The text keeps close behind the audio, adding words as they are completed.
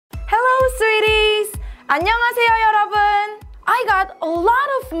sweeties! 안녕하세요, 여러분! I got a lot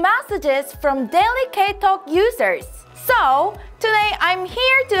of messages from Daily KTalk users. So, today I'm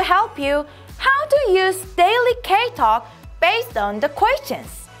here to help you how to use Daily KTalk based on the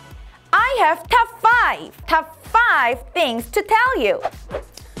questions. I have top 5 things to tell you.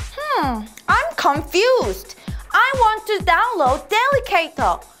 I'm confused. I want to download Daily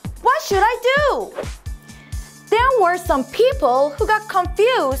KTalk. What should I do? There were some people who got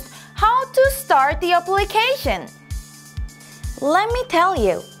confused how to start the application. Let me tell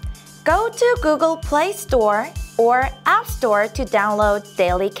you. Go to Google Play Store or App Store to download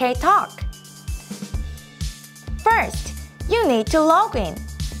Daily KTalk. First, you need to log in.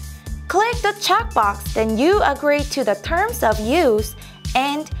 Click the checkbox, then you agree to the terms of use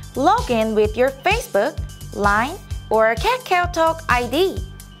and log in with your Facebook, Line, or KTalk ID.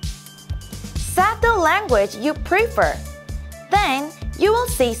 Set the language you prefer. Then, you will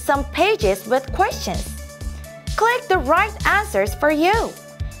see some pages with questions. Click the right answers for you.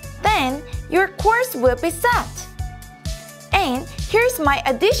 Then, your course will be set. And here's my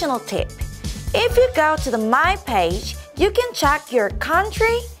additional tip. If you go to the My page, you can check your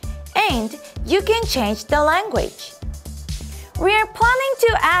country and you can change the language. We are planning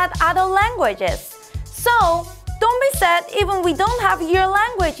to add other languages, so don't be sad even we don't have your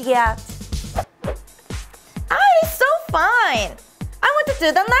language yet. It's so fun! I want to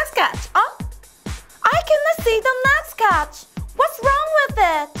do the next sketch. Oh, I cannot see the next sketch. What's wrong with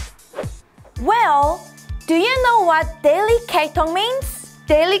it? Well, do you know what Daily KTalk means?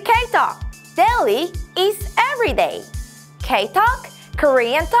 Daily KTalk. Daily is every day. KTalk,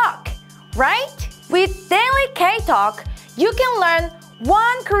 Korean talk, right? With Daily KTalk, you can learn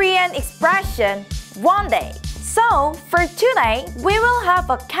one Korean expression one day. So, for today, we will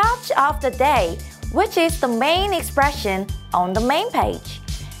have a catch of the day, which is the main expression on the main page.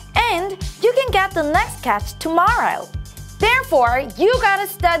 And you can get the next catch tomorrow. Therefore, you gotta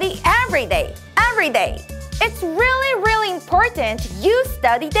study every day. Every day. It's really important you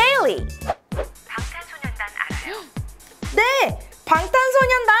study daily. 방탄소년단 알아요? 네,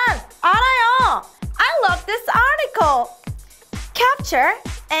 방탄소년단 알아요. I love this article. Capture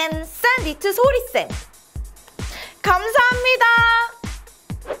and send it to 소리쌤. 감사합니다.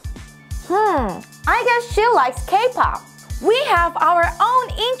 I guess she likes K-pop. We have our own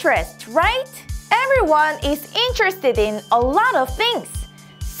interests, right? Everyone is interested in a lot of things.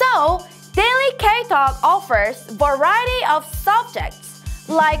 So, Daily KTalk offers variety of subjects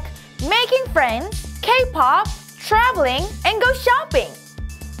like making friends, K-pop, traveling, and go shopping.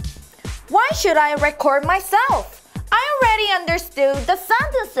 Why should I record myself? I already understood the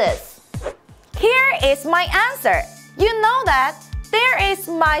sentences. Here is my answer. You know that there is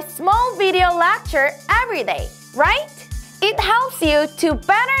my small video lecture every day, right? It helps you to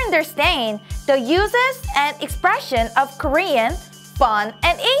better understand the uses and expression of Korean, fun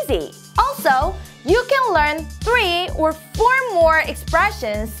and easy. Also, you can learn 3 or 4 more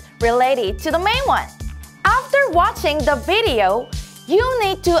expressions related to the main one. After watching the video, you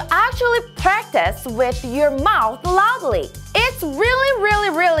need to actually practice with your mouth loudly. It's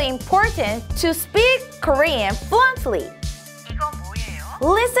really important to speak Korean fluently. 이거 뭐예요?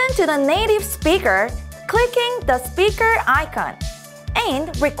 Listen to the native speaker, clicking the speaker icon, and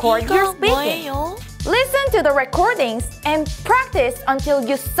record your speaking. 뭐예요? Listen to the recordings and practice until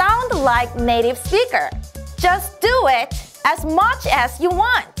you sound like native speaker. Just do it as much as you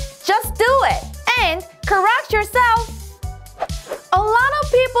want. Just do it and correct yourself. A lot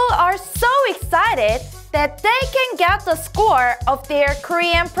of people are so excited that they can get the score of their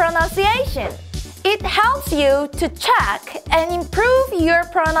Korean pronunciation. It helps you to check and improve your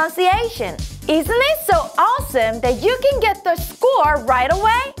pronunciation. Isn't it so awesome that you can get the score right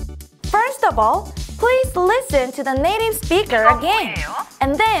away? First of all, please listen to the native speaker again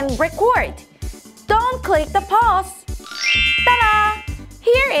and then record. Don't click the pause. Ta-da!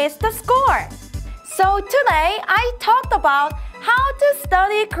 Here is the score. So today I talked about how to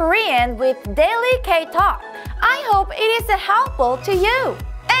study Korean with Daily KTalk. I hope it is helpful to you.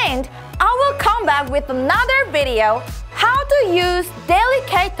 And I will come back with another video how to use Daily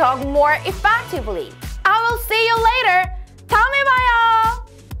KTalk more effectively. I will see you later.